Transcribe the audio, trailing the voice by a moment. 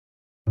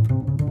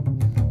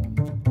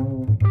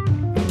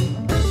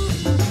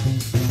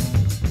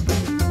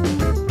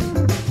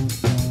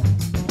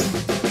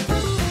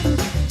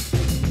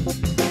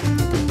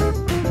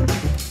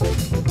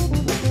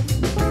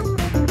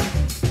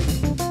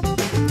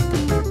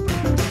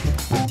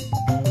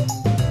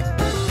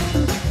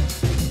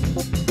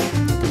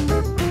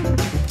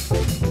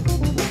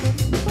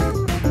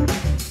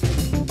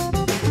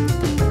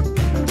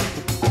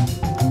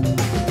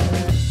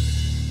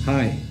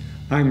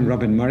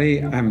Robin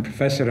Murray. I'm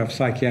Professor of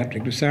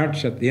Psychiatric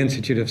Research at the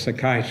Institute of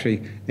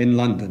Psychiatry in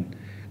London.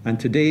 And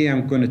today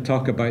I'm going to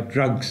talk about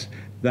drugs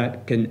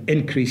that can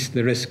increase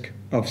the risk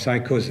of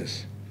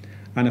psychosis.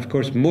 And of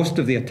course, most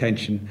of the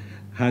attention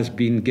has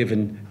been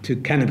given to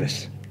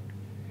cannabis.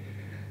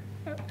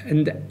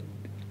 And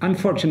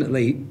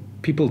unfortunately,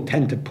 people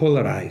tend to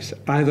polarize,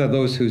 either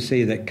those who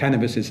say that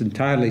cannabis is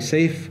entirely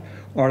safe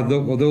or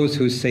those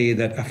who say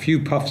that a few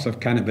puffs of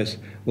cannabis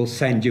will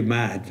send you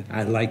mad,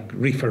 like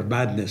reefer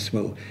madness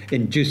will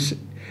induce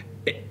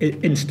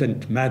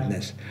instant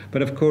madness.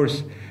 But of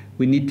course,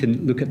 we need to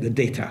look at the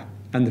data.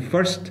 And the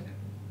first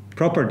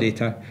proper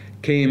data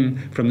came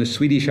from the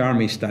Swedish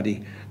Army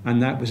study,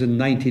 and that was in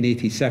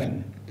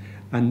 1987.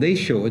 And they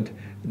showed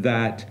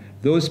that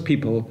those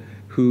people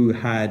who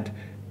had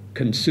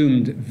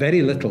consumed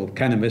very little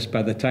cannabis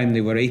by the time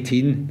they were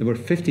 18. There were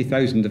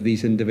 50,000 of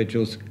these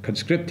individuals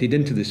conscripted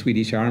into the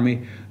Swedish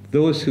Army.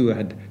 Those who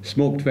had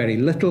smoked very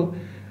little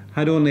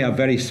had only a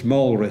very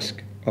small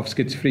risk of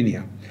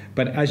schizophrenia.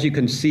 But as you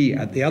can see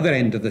at the other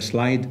end of the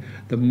slide,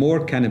 the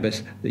more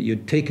cannabis that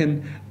you'd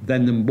taken,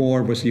 then the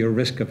more was your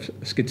risk of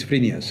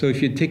schizophrenia. So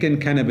if you'd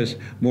taken cannabis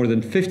more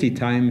than 50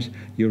 times,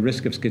 your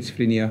risk of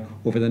schizophrenia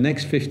over the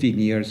next 15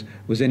 years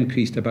was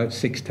increased about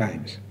 6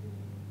 times.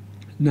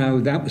 Now,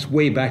 that was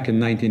way back in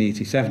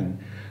 1987,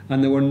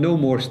 and there were no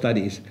more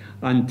studies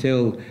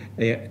until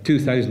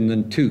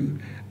 2002.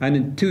 And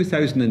in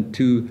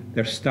 2002,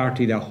 there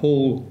started a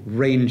whole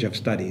range of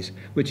studies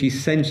which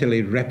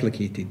essentially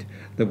replicated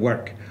the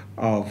work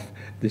of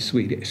the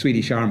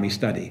Swedish Army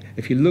study.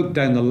 If you look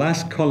down the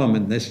last column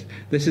in this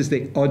is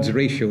the odds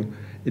ratio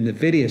in the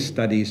various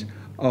studies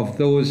of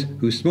those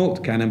who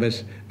smoked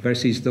cannabis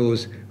versus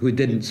those who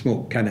didn't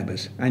smoke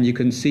cannabis. And you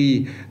can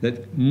see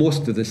that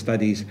most of the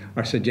studies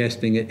are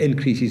suggesting it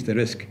increases the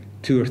risk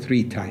 2 or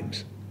 3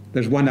 times.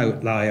 There's one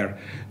outlier,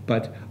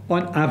 but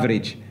on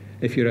average,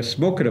 if you're a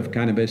smoker of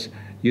cannabis,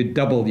 you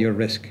double your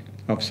risk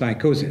of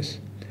psychosis.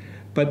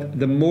 But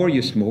the more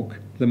you smoke,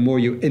 the more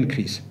you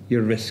increase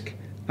your risk.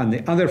 And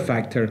the other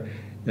factor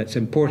that's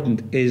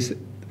important is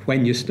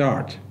when you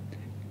start.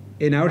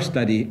 In our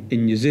study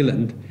in New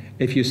Zealand,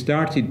 if you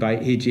started by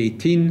age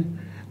 18,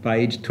 by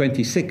age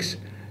 26,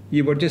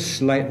 you were just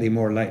slightly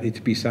more likely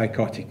to be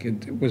psychotic.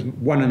 It was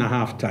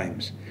 1.5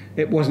 times.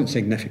 It wasn't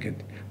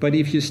significant. But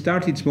if you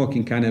started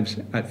smoking cannabis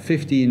at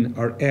 15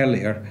 or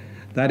earlier,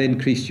 that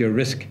increased your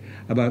risk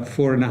about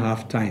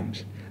 4.5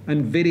 times.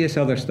 And various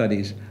other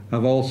studies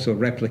have also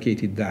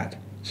replicated that.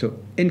 So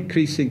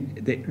increasing,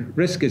 the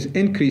risk is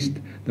increased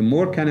the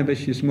more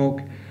cannabis you smoke,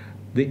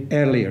 the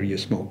earlier you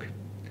smoke.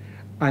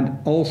 And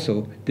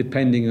also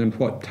depending on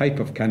what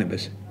type of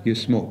cannabis you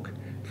smoke.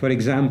 For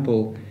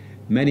example,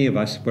 many of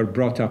us were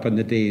brought up in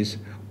the days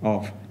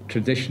of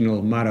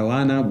traditional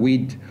marijuana,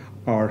 weed,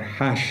 or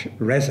hash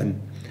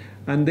resin,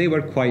 and they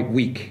were quite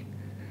weak.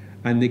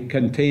 And they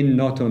contain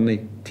not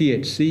only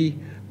THC,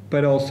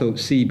 but also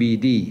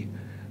CBD.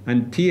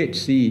 And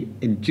THC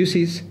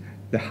induces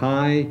the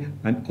high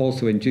and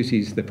also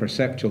induces the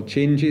perceptual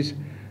changes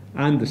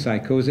and the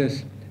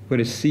psychosis,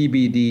 whereas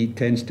CBD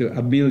tends to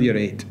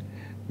ameliorate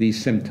these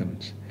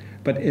symptoms.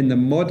 But in the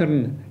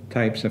modern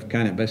types of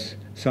cannabis,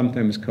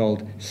 sometimes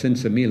called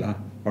sinsemilla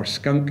or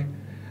skunk,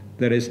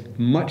 there is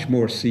much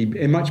more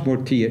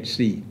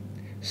THC,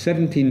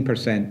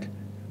 17%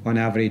 on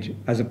average,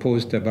 as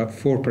opposed to about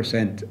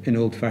 4% in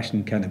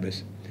old-fashioned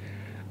cannabis.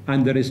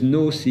 And there is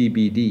no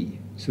CBD,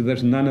 so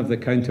there's none of the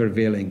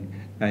countervailing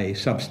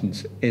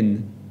substance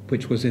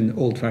which was in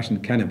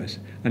old-fashioned cannabis.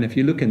 And if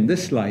you look in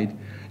this slide,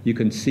 you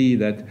can see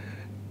that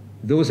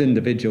those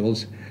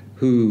individuals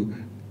who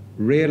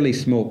rarely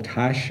smoked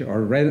hash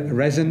or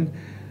resin,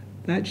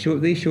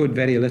 they showed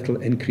very little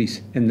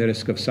increase in the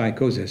risk of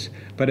psychosis.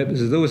 But it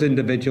was those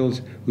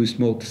individuals who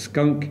smoked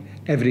skunk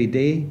every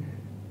day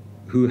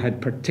who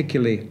had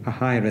particularly a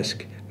high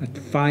risk, at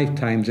 5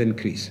 times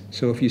increase.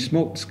 So if you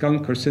smoked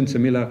skunk or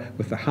sinsemilla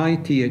with the high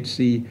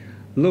THC,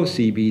 low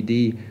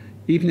CBD,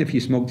 even if you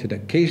smoked it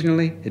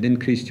occasionally, it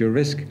increased your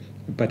risk,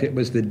 but it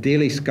was the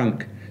daily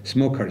skunk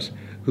smokers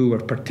who were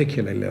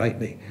particularly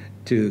likely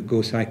to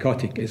go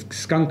psychotic.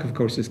 Skunk, of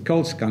course, is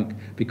called skunk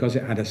because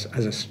it has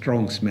a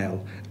strong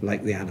smell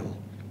like the animal.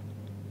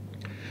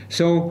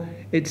 So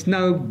it's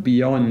now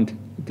beyond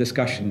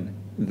discussion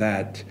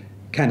that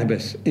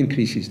cannabis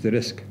increases the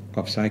risk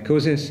of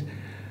psychosis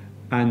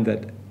and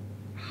that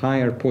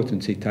higher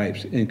potency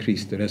types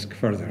increase the risk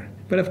further.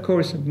 But of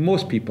course,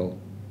 most people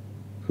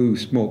who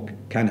smoke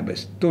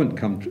cannabis don't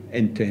come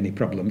into any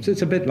problems.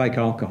 It's a bit like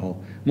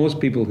alcohol. Most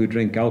people who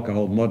drink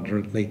alcohol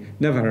moderately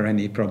never have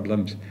any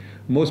problems.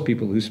 Most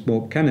people who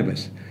smoke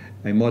cannabis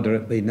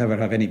moderately never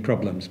have any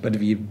problems. But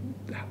if you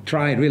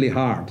try really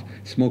hard,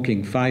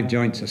 smoking 5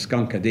 joints of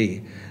skunk a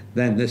day,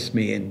 then this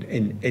may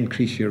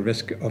increase your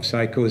risk of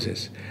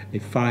psychosis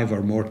 5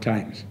 or more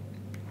times.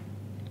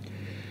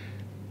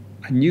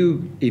 A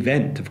new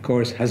event, of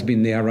course, has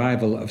been the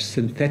arrival of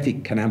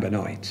synthetic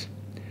cannabinoids.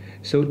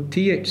 So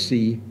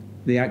THC,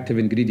 the active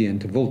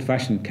ingredient of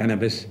old-fashioned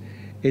cannabis,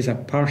 is a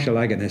partial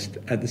agonist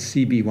at the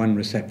CB1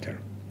 receptor.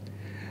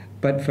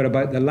 But for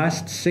about the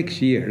last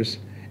 6 years,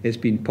 it's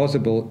been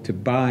possible to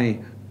buy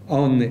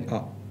on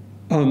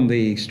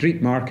the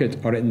street market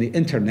or in the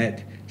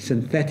internet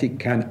synthetic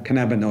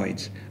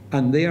cannabinoids.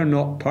 And they are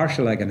not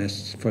partial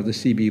agonists for the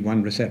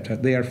CB1 receptor.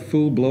 They are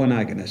full-blown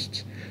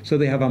agonists. So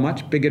they have a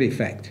much bigger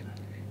effect.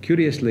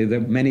 Curiously,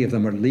 many of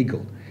them are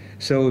legal.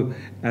 So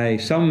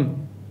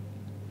some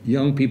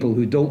young people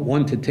who don't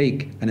want to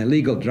take an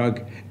illegal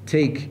drug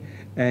take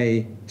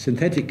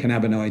synthetic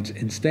cannabinoids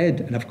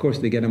instead, and of course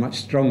they get a much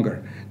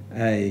stronger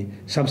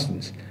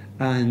substance.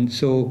 And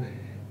so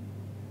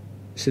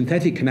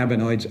synthetic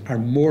cannabinoids are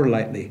more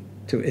likely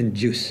to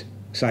induce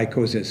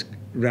psychosis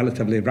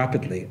relatively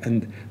rapidly,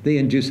 and they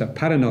induce a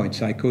paranoid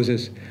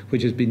psychosis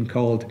which has been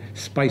called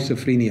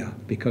spicophrenia,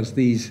 because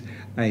these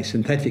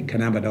synthetic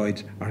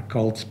cannabinoids are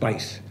called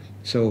spice.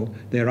 So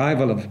the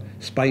arrival of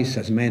spice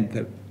has meant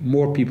that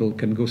more people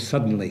can go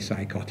suddenly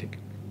psychotic.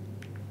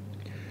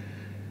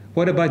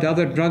 What about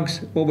other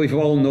drugs? Well, we've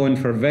all known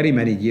for very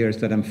many years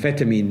that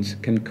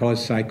amphetamines can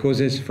cause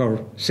psychosis.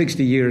 For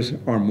 60 years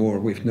or more,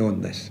 we've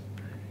known this.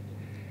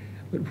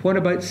 But what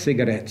about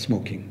cigarette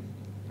smoking?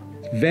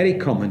 Very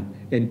common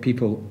in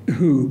people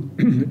who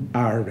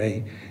are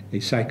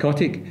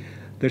psychotic.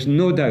 There's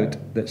no doubt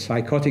that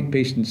psychotic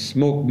patients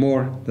smoke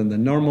more than the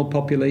normal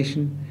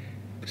population.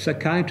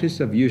 Psychiatrists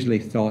have usually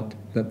thought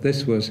that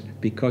this was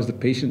because the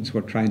patients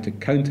were trying to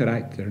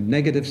counteract their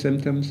negative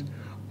symptoms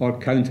or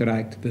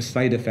counteract the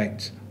side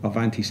effects of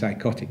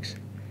antipsychotics.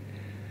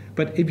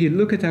 But if you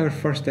look at our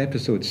first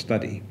episode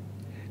study,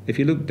 if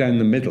you look down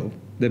the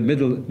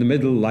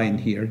middle line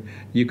here,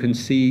 you can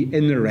see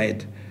in the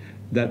red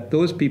that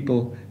those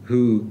people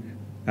who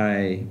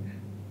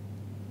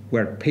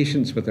were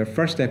patients with their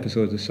first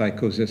episode of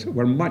psychosis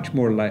were much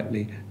more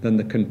likely than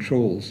the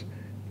controls,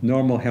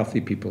 normal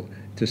healthy people,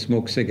 to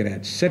smoke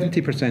cigarettes.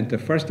 70%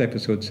 of first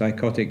episode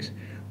psychotics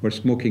were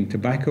smoking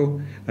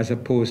tobacco, as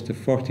opposed to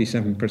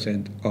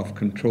 47% of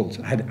controls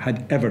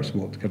had ever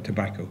smoked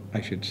tobacco,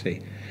 I should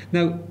say.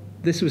 Now,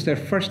 this was their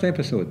first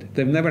episode.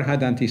 They've never had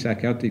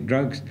antipsychotic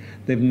drugs.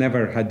 They've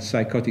never had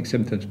psychotic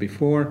symptoms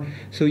before.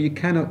 So you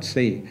cannot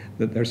say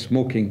that they're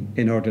smoking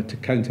in order to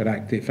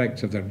counteract the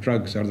effects of their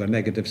drugs or their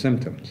negative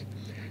symptoms.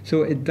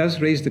 So it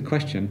does raise the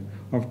question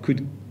of,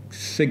 could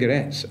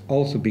cigarettes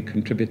also be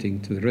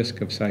contributing to the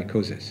risk of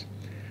psychosis?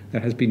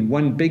 There has been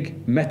one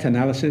big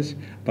meta-analysis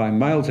by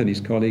Miles and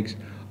his colleagues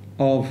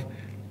of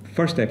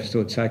first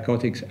episode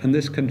psychotics, and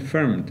this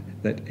confirmed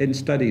that in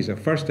studies of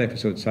first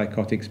episode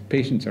psychotics,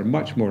 patients are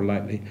much more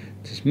likely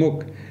to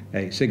smoke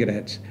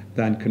cigarettes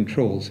than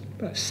controls,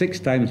 6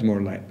 times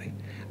more likely.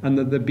 And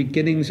that the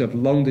beginnings of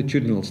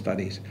longitudinal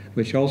studies,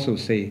 which also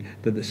say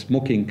that the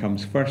smoking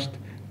comes first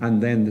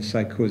and then the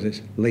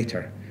psychosis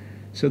later.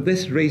 So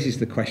this raises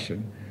the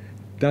question,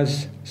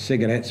 does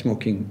cigarette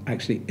smoking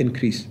actually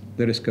increase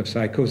the risk of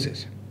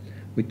psychosis?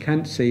 We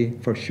can't say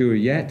for sure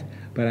yet,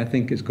 but I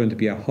think it's going to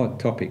be a hot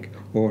topic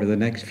over the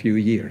next few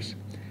years.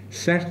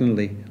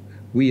 Certainly,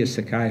 we as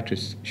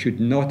psychiatrists should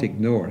not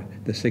ignore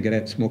the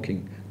cigarette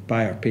smoking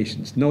by our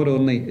patients. Not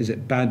only is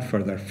it bad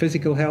for their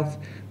physical health,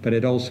 but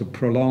it also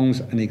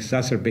prolongs and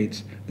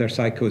exacerbates their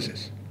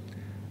psychosis.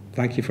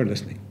 Thank you for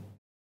listening.